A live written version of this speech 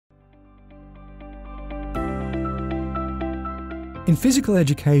In physical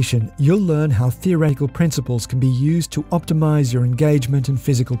education, you'll learn how theoretical principles can be used to optimize your engagement and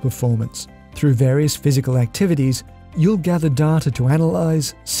physical performance. Through various physical activities, you'll gather data to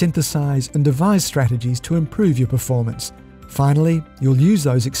analyze, synthesize, and devise strategies to improve your performance. Finally, you'll use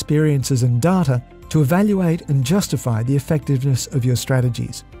those experiences and data to evaluate and justify the effectiveness of your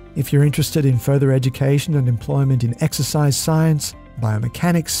strategies. If you're interested in further education and employment in exercise science,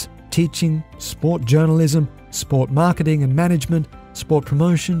 biomechanics, teaching, sport journalism, sport marketing and management, sport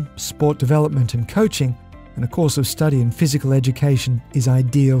promotion, sport development and coaching, and a course of study in physical education is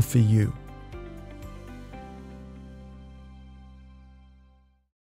ideal for you.